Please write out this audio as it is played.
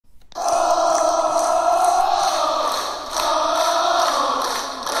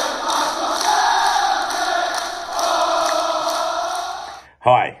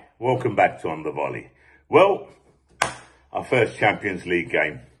Hi, welcome back to On the Volley. Well, our first Champions League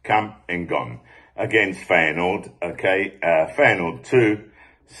game, come and gone, against Feyenoord, okay? Feyenoord 2,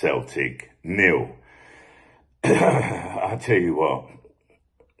 Celtic 0. I tell you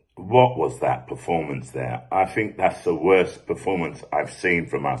what was that performance there? I think that's the worst performance I've seen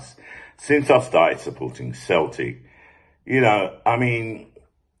from us since I've started supporting Celtic.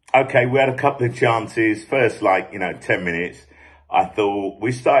 Okay, we had a couple of chances, first 10 minutes. I thought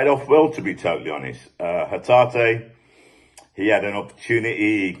we started off well, to be totally honest. Hatate, he had an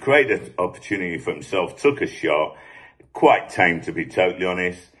opportunity, he created an opportunity for himself, took a shot, quite tame, to be totally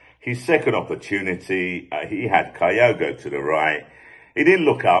honest. His second opportunity, he had Kyogo to the right. He didn't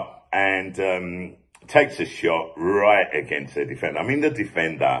look up and takes a shot right against the defender. I mean,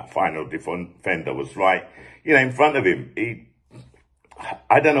 the final defender was right, in front of him.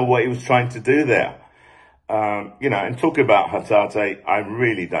 I don't know what he was trying to do there. And talking about Hatate, I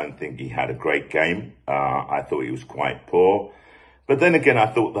really don't think he had a great game. I thought he was quite poor. But then again, I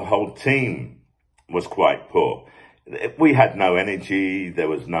thought the whole team was quite poor. We had no energy. There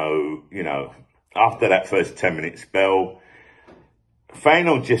was no, after that first 10-minute spell,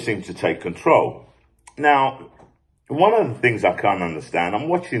 Feyenoord just seemed to take control. Now, one of the things I can't understand, I'm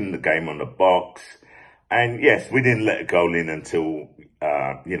watching the game on the box, and yes, we didn't let a goal in until,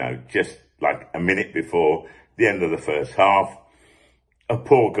 just like a minute before the end of the first half. A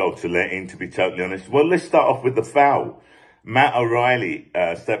poor goal to let in, to be totally honest. Well, let's start off with the foul. Matt O'Reilly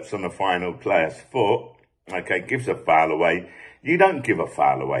steps on the final player's foot, okay, gives a foul away. You don't give a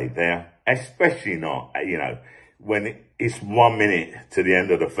foul away there, especially not, when it's 1 minute to the end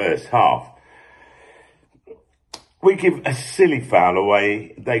of the first half. We give a silly foul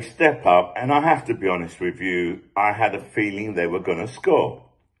away, they step up, and I have to be honest with you, I had a feeling they were going to score.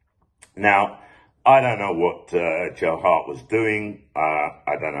 Now, I don't know what Joe Hart was doing.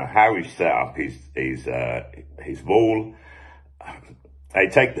 I don't know how he set up his ball. They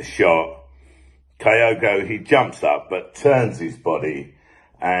take the shot. Kyogo, he jumps up but turns his body.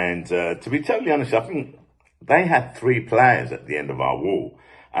 And to be totally honest, I think they had 3 players at the end of our wall.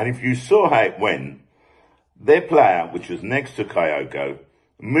 And if you saw how it went, their player, which was next to Kyogo,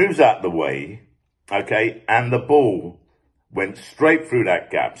 moves out the way, okay, and the ball went straight through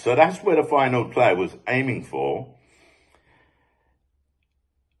that gap. So that's where the final player was aiming for.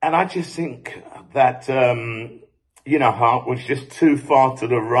 And I just think that, Hart was just too far to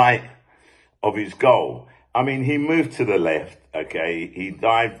the right of his goal. I mean, he moved to the left, okay? He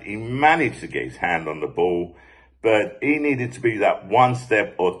dived, he managed to get his hand on the ball, but he needed to be that 1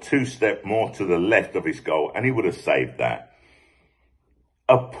 step or 2 step more to the left of his goal, and he would have saved that.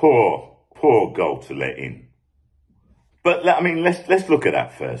 A poor goal to let in. But, let's look at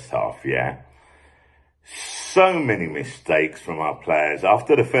that first half, yeah? So many mistakes from our players.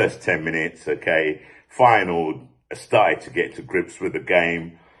 After the first 10 minutes, okay, Feyenoord started to get to grips with the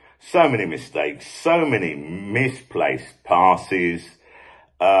game. So many mistakes, so many misplaced passes.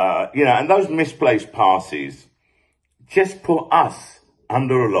 And those misplaced passes just put us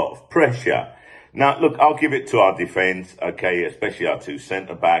under a lot of pressure. Now, look, I'll give it to our defence, okay, especially our 2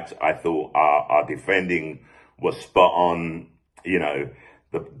 centre-backs. I thought our defending was spot on.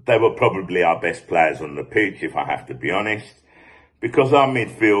 They were probably our best players on the pitch, if I have to be honest, because our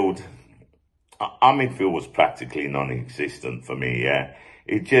midfield was practically non-existent for me, yeah.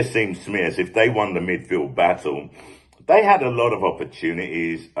 It just seems to me as if they won the midfield battle. They had a lot of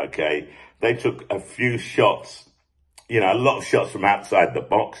opportunities, okay. They took a few shots, a lot of shots from outside the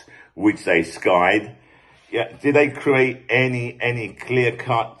box, which they skied. Yeah, did they create any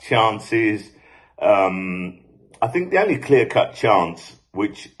clear-cut chances? I think the only clear-cut chance,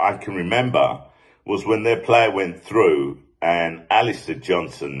 which I can remember, was when their player went through and Alistair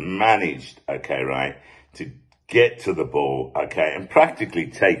Johnson managed, to get to the ball, and practically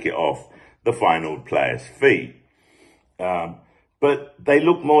take it off the final player's feet. But they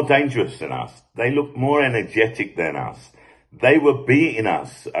looked more dangerous than us. They looked more energetic than us. They were beating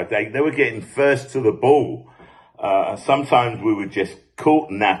us, They were getting first to the ball. Sometimes we were just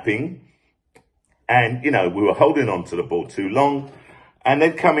caught napping. And, we were holding on to the ball too long, and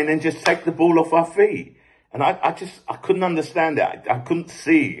they'd come in and just take the ball off our feet. And I couldn't understand it. I couldn't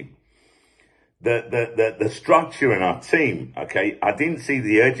see the structure in our team, okay? I didn't see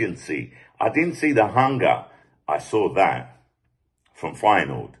the urgency. I didn't see the hunger. I saw that from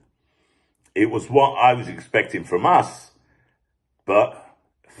Feyenoord. It was what I was expecting from us, but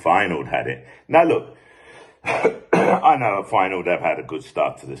Feyenoord had it. Now, look, I know Feyenoord have had a good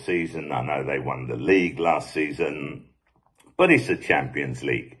start to the season. I know they won the league last season, but it's a Champions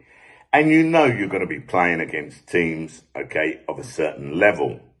League. And you know you're going to be playing against teams, okay, of a certain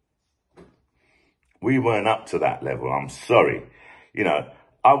level. We weren't up to that level. I'm sorry. You know,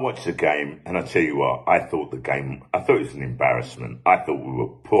 I watched the game and I tell you what, I thought it was an embarrassment. I thought we were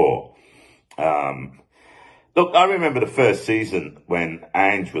poor. Look, I remember the first season when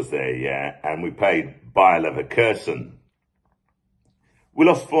Ange was there, yeah, and we played Bayer Leverkusen. We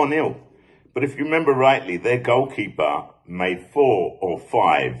lost 4-0. But if you remember rightly, their goalkeeper made 4 or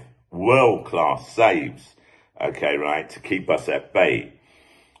 5 world-class saves, okay, right, to keep us at bay.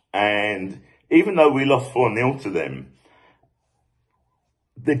 And even though we lost 4-0 to them,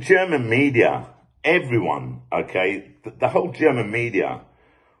 the German media, everyone, okay, the whole German media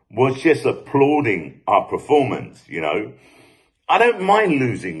was just applauding our performance, you know. I don't mind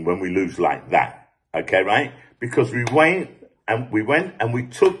losing when we lose like that, okay, right? Because we went and we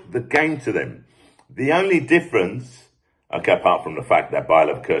took the game to them. The only difference, okay, apart from the fact that Bayer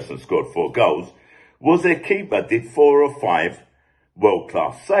Leverkusen scored 4 goals, was their keeper did 4 or 5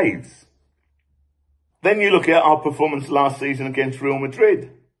 world-class saves. Then you look at our performance last season against Real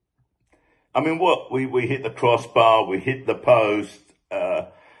Madrid. I mean, what? We hit the crossbar, we hit the post.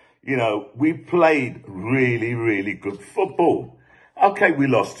 You know, we played really, really good football. Okay, we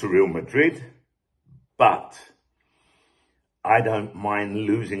lost to Real Madrid, but I don't mind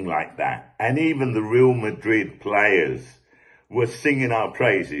losing like that. And even the Real Madrid players were singing our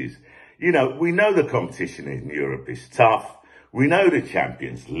praises. You know, we know the competition in Europe is tough. We know the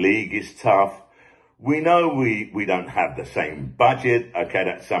Champions League is tough. We know we don't have the same budget, okay,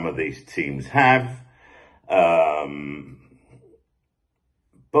 that some of these teams have.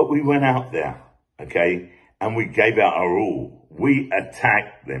 But we went out there, okay, and we gave out our all. We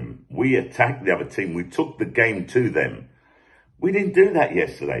attacked them. We attacked the other team. We took the game to them. We didn't do that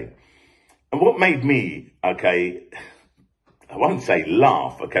yesterday. And what made me, okay, I won't say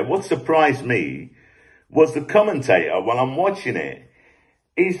laugh, okay, what surprised me was the commentator, while I'm watching it,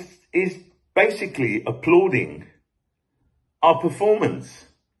 is basically applauding our performance,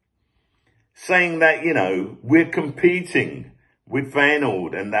 saying that, you know, we're competing with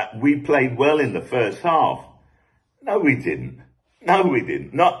Feyenoord and that we played well in the first half. No, we didn't. No, we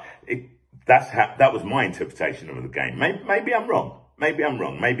didn't. That was my interpretation of the game. Maybe I'm wrong. Maybe I'm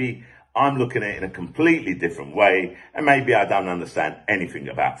wrong. Maybe I'm looking at it in a completely different way, and maybe I don't understand anything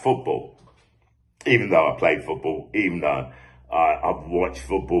about football. Even though I played football, even though I've watched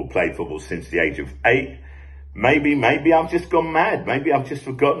football, played football since the age of 8. Maybe I've just gone mad. Maybe I've just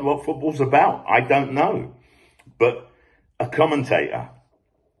forgotten what football's about. I don't know. But a commentator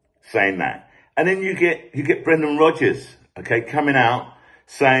saying that. And then you get Brendan Rodgers, okay, coming out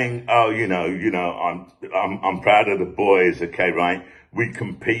saying, oh, you know, I'm proud of the boys, okay, right? We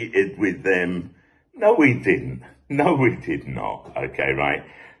competed with them. No, we didn't. No, we did not, okay, right?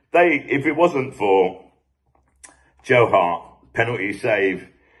 If it wasn't for Joe Hart, penalty save,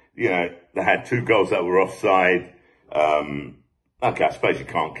 you know, they had 2 goals that were offside. Okay, I suppose you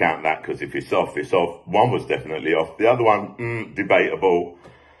can't count that because if it's off, it's off. One was definitely off. The other one, debatable.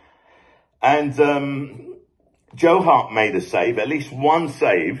 And Joe Hart made a save, at least one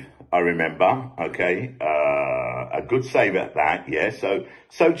save, I remember, okay? A good save at that, yeah.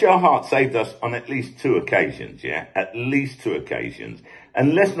 So Joe Hart saved us on at least 2 occasions, yeah? At least 2 occasions.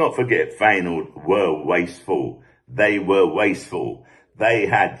 And let's not forget, Feyenoord were wasteful. They were wasteful. They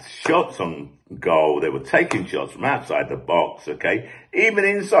had shots on goal. They were taking shots from outside the box, okay? Even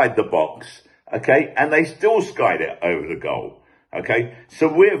inside the box, okay? And they still skied it over the goal, okay? So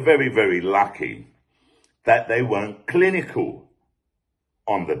we're very, very lucky that they weren't clinical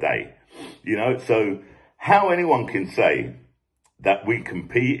on the day, you know? So how anyone can say that we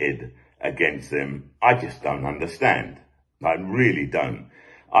competed against them, I just don't understand. I really don't.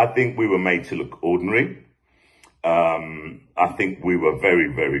 I think we were made to look ordinary. I think we were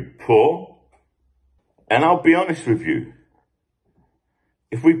very, very poor. And I'll be honest with you,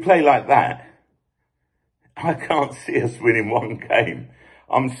 if we play like that, I can't see us winning one game.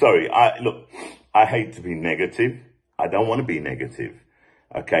 I'm sorry. Look, I hate to be negative. I don't want to be negative.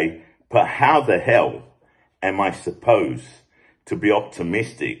 Okay. But how the hell am I supposed to be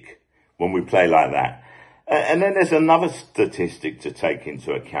optimistic when we play like that? And then there's another statistic to take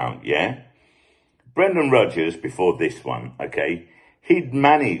into account. Yeah. Brendan Rodgers, before this one, okay, he'd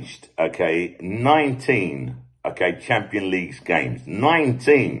managed, okay, 19, okay, Champions League games.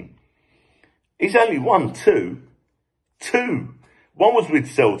 19. He's only won 2. 2. One was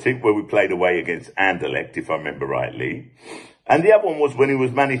with Celtic, where we played away against Anderlecht, if I remember rightly. And the other one was when he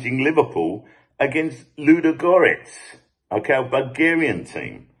was managing Liverpool against Ludogorets, okay, a Bulgarian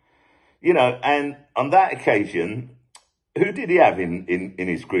team. You know, and on that occasion, who did he have in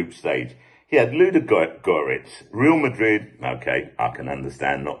his group stage? He had Ludogorets, Real Madrid. Okay, I can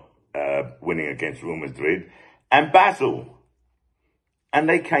understand not winning against Real Madrid, and Basel, and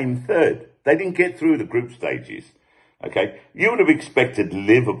they came third. They didn't get through the group stages. Okay, you would have expected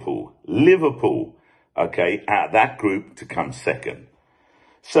Liverpool, okay, out of that group to come second.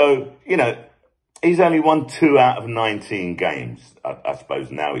 So, you know, he's only won 2 out of 19 games. I suppose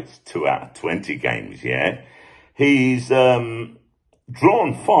now it's 2 out of 20 games, yeah. He's drawn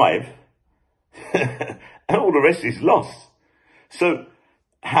 5, and all the rest is lost. So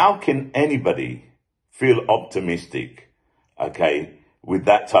how can anybody feel optimistic, okay, with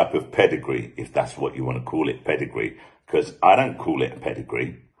that type of pedigree, if that's what you want to call it, pedigree? Because I don't call it a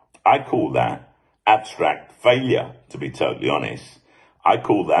pedigree. I call that abstract failure, to be totally honest. I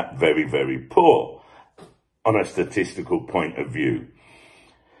call that very, very poor on a statistical point of view.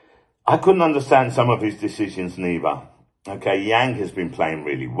 I couldn't understand some of his decisions neither. Okay, Yang has been playing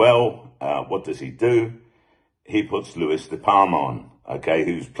really well. What does he do? He puts Luis De Palma on, okay,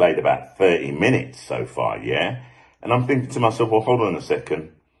 who's played about 30 minutes so far, yeah? And I'm thinking to myself, well, hold on a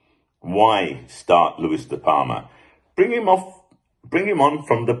second. Why start Luis De Palma? Bring him on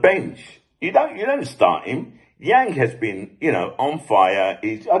from the bench. You don't start him. Yang has been, you know, on fire.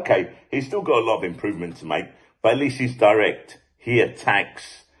 He's still got a lot of improvement to make, but at least he's direct. He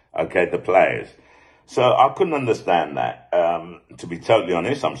attacks, okay, the players. So I couldn't understand that. To be totally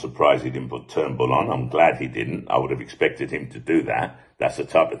honest, I'm surprised he didn't put Turnbull on. I'm glad he didn't. I would have expected him to do that. That's the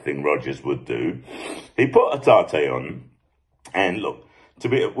type of thing Rodgers would do. He put Hatate on, and look, to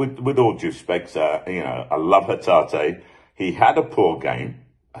be with all due respect, you know, I love Hatate. He had a poor game.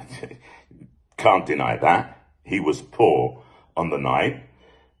 Can't deny that. He was poor on the night.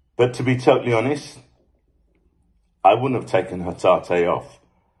 But to be totally honest, I wouldn't have taken Hatate off.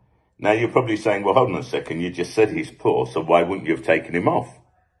 Now, you're probably saying, well, hold on a second. You just said he's poor, so why wouldn't you have taken him off?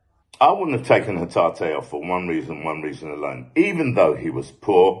 I wouldn't have taken Hatate off for one reason alone. Even though he was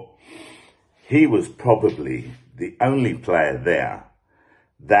poor, he was probably the only player there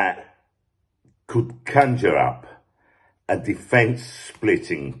that could conjure up a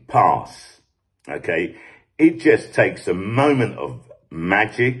defense-splitting pass, okay? It just takes a moment of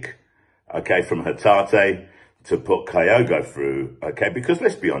magic, okay, from Hatate to put Kyogo through, okay? Because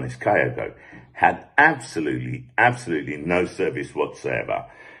let's be honest, Kyogo had absolutely no service whatsoever.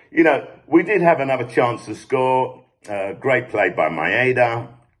 You know, we did have another chance to score. Great play by Maeda,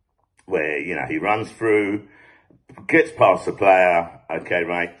 where, you know, he runs through, gets past the player, okay,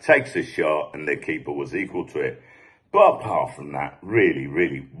 right, takes a shot, and the keeper was equal to it. But apart from that,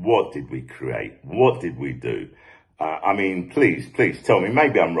 really, what did we create? What did we do? I mean, please tell me.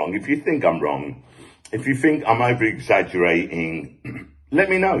 Maybe I'm wrong. If you think I'm wrong, if you think I'm over-exaggerating, let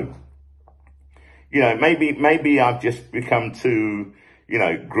me know. You know, maybe I've just become too, you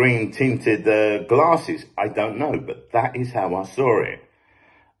know, green-tinted glasses. I don't know, but that is how I saw it.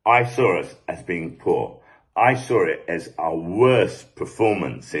 I saw us as being poor. I saw it as our worst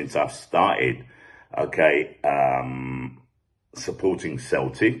performance since I've started, okay, supporting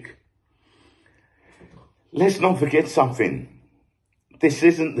Celtic. Let's not forget something. This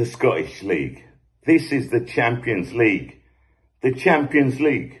isn't the Scottish League. This is the Champions League. The Champions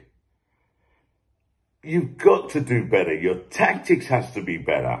League. You've got to do better. Your tactics has to be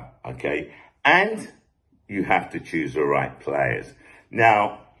better, okay? And you have to choose the right players.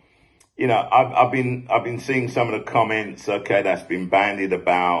 Now, you know, I've been seeing some of the comments, okay, that's been bandied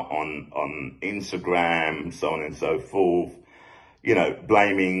about on Instagram, so on and so forth, you know,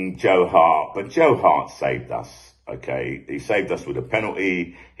 blaming Joe Hart. But Joe Hart saved us, okay? He saved us with a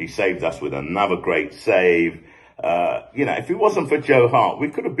penalty. He saved us with another great save. You know, if it wasn't for Joe Hart, we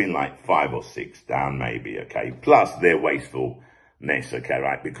could have been like 5 or 6 down maybe, okay? Plus their wastefulness, okay,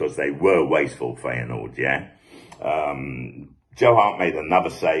 right? Because they were wasteful, Feyenoord, yeah? Joe Hart made another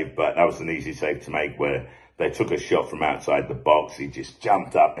save, but that was an easy save to make, where they took a shot from outside the box. He just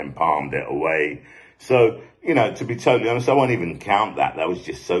jumped up and palmed it away. So, you know, to be totally honest, I won't even count that. That was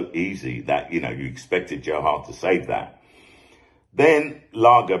just so easy that, you know, you expected Joe Hart to save that. Then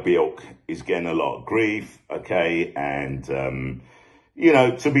Lagerbielke is getting a lot of grief, okay? And, you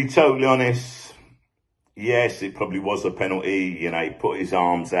know, to be totally honest, yes, it probably was a penalty. You know, he put his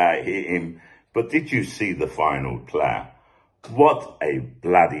arms out, hit him. But did you see the final player? What a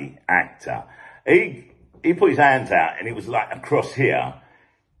bloody actor. He put his hands out and it was like across here.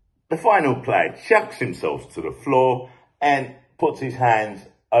 The final player chucks himself to the floor and puts his hands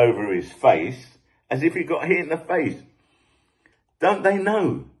over his face as if he got hit in the face. Don't they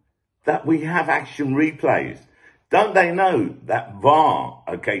know that we have action replays? Don't they know that VAR,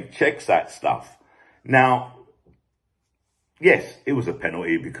 okay, checks that stuff? Now, yes, it was a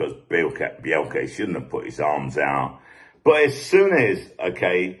penalty because Bielke shouldn't have put his arms out. But as soon as,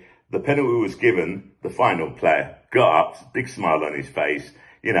 okay, the penalty was given, the final player got up, big smile on his face.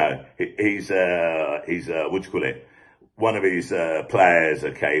 You know, he's what do you call it? One of his players,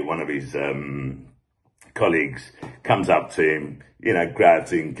 okay, one of his colleagues comes up to him, you know,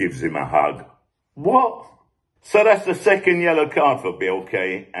 grabs him, gives him a hug. What? So that's the second yellow card for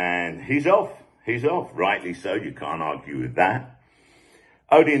Bielke, and he's off. He's off, rightly so. You can't argue with that.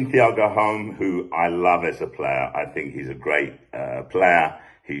 Odin Thiago Home, who I love as a player. I think he's a great player.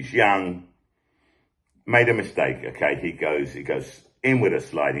 He's young. Made a mistake, okay? He goes in with a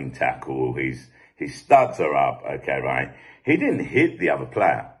sliding tackle. His studs are up, okay, right? He didn't hit the other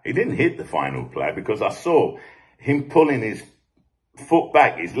player. He didn't hit the final player because I saw him pulling his foot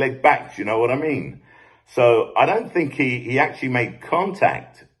back, his leg back. Do you know what I mean? So I don't think he actually made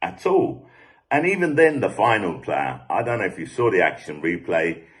contact at all. And even then, the final player, I don't know if you saw the action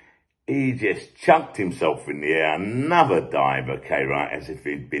replay, he just chucked himself in the air, another dive, okay, right, as if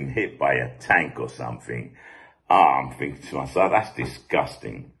he'd been hit by a tank or something. I'm thinking to myself, that's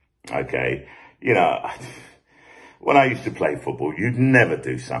disgusting, okay? You know, when I used to play football, you'd never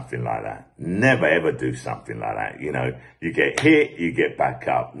do something like that. Never, ever do something like that. You know, you get hit, you get back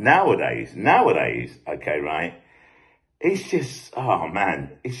up. Nowadays, okay, right, it's just, oh,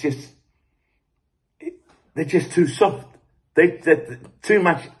 man, it's just, they're just too soft. They're too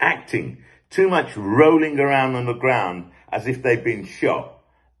much acting, too much rolling around on the ground as if they've been shot.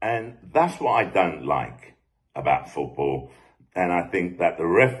 And that's what I don't like about football. And I think that the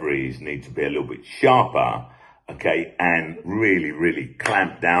referees need to be a little bit sharper, okay, and really, really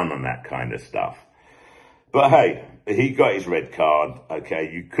clamp down on that kind of stuff. But hey, he got his red card, okay,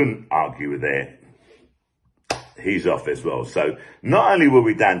 you couldn't argue with it. He's off as well. So not only were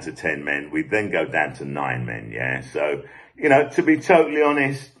we down to 10 men, we then go down to 9 men, yeah? So, you know, to be totally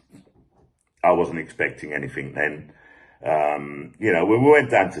honest, I wasn't expecting anything then. You know, when we went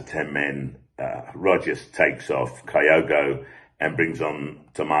down to 10 men, Rodgers takes off Kyogo and brings on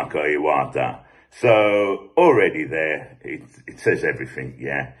Tomoko Iwata. So already there, it says everything,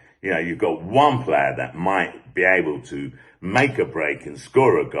 yeah? You know, you've got one player that might be able to make a break and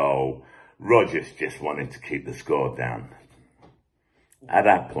score a goal. Rodgers just wanted to keep the score down. At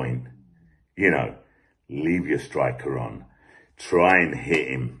that point, you know, leave your striker on. Try and hit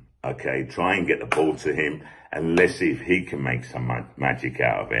him, okay? Try and get the ball to him, and let's see if he can make some magic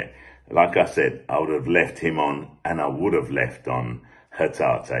out of it. Like I said, I would have left him on, and I would have left on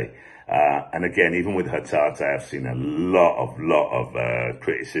Hatate. And again, even with Hatate, I've seen a lot of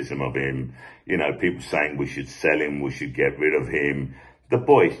criticism of him. You know, people saying we should sell him, we should get rid of him. The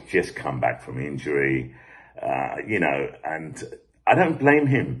boy's just come back from injury, you know, and I don't blame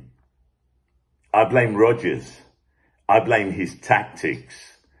him. I blame Rodgers. I blame his tactics.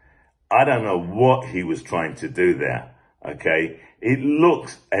 I don't know what he was trying to do there, okay? It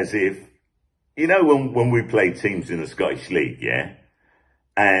looks as if, you know, when we play teams in the Scottish League, yeah?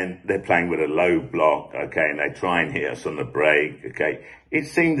 And they're playing with a low block, okay, and they try and hit us on the break, okay? It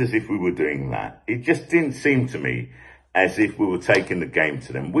seemed as if we were doing that. It just didn't seem to me as if we were taking the game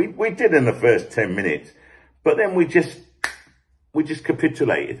to them. We did in the first 10 minutes, but then we just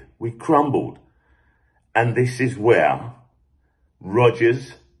capitulated. We crumbled. And this is where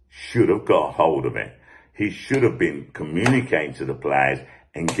Rodgers should have got hold of it. He should have been communicating to the players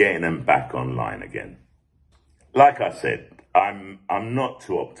and getting them back online again. Like I said, I'm not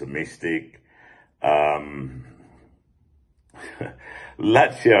too optimistic. Lazio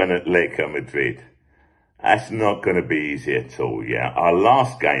and Atletico Madrid. That's not going to be easy at all, yeah. Our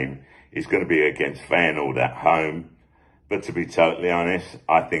last game is going to be against Feyenoord at home. But to be totally honest,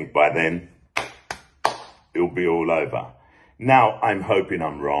 I think by then, it'll be all over. Now, I'm hoping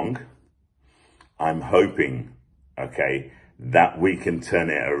I'm wrong. I'm hoping, okay, that we can turn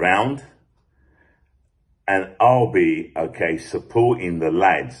it around. And I'll be, okay, supporting the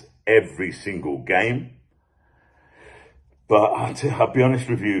lads every single game. But I'll be honest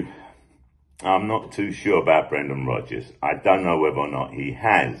with you, I'm not too sure about Brendan Rodgers. I don't know whether or not he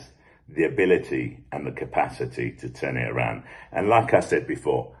has the ability and the capacity to turn it around. And like I said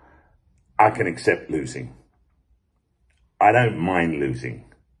before, I can accept losing. I don't mind losing.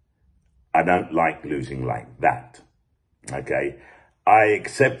 I don't like losing like that. Okay? I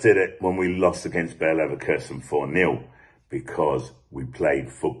accepted it when we lost against Bayer Leverkusen 4-0 because we played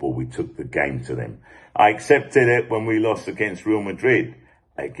football. We took the game to them. I accepted it when we lost against Real Madrid.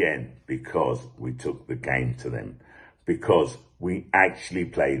 Again, because we took the game to them, because we actually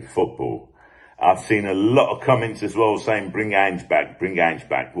played football. I've seen a lot of comments as well saying, bring Ange back, bring Ange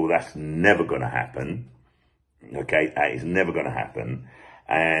back. Well, that's never going to happen. Okay, that is never going to happen.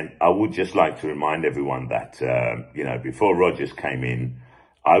 And I would just like to remind everyone that, before Rodgers came in,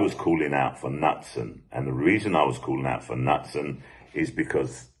 I was calling out for Knutson. And the reason I was calling out for Knutson is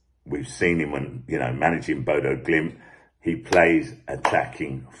because we've seen him when, managing Bodo Glimt. He plays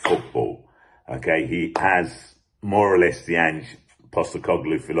attacking football. Okay, he has more or less the Ange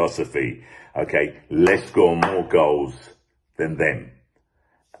Postecoglou philosophy. Okay, let's score more goals than them.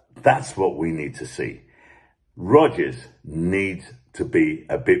 That's what we need to see. Rodgers needs to be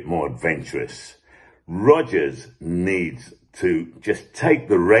a bit more adventurous. Rodgers needs to just take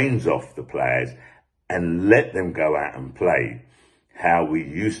the reins off the players and let them go out and play how we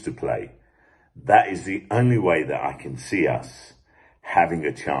used to play. That is the only way that I can see us having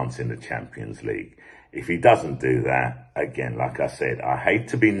a chance in the Champions League. If he doesn't do that, again, like I said, I hate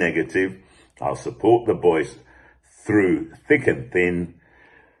to be negative. I'll support the boys through thick and thin,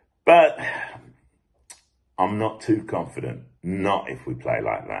 but I'm not too confident. Not if we play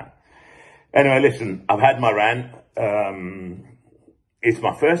like that. Anyway, listen, I've had my rant. It's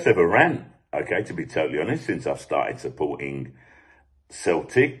my first ever rant, okay, to be totally honest, since I've started supporting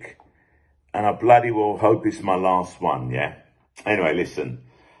Celtic. And I bloody well hope it's my last one, yeah? Anyway, listen,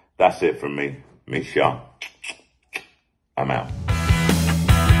 that's it from me. Me, Shah. I'm out.